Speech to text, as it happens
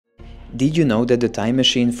Did you know that the time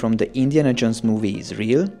machine from the Indiana Jones movie is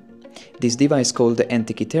real? This device, called the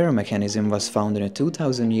Antikythera Mechanism, was found in a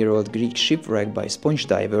 2000-year-old Greek shipwreck by sponge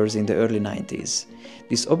divers in the early 90s.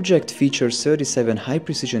 This object features 37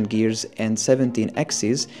 high-precision gears and 17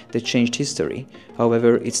 axes that changed history.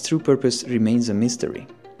 However, its true purpose remains a mystery.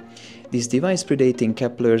 This device, predating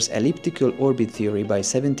Kepler's elliptical orbit theory by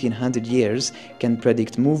 1700 years, can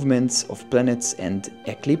predict movements of planets and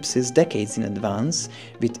eclipses decades in advance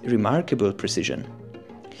with remarkable precision.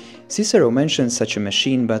 Cicero mentioned such a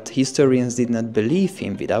machine, but historians did not believe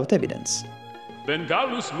him without evidence. When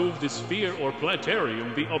Gallus moved the sphere or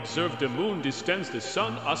planetarium, we observed the moon distance the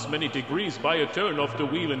sun as many degrees by a turn of the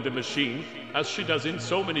wheel in the machine, as she does in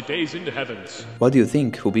so many days in the heavens. What do you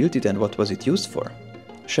think? Who built it and what was it used for?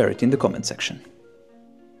 Share it in the comment section.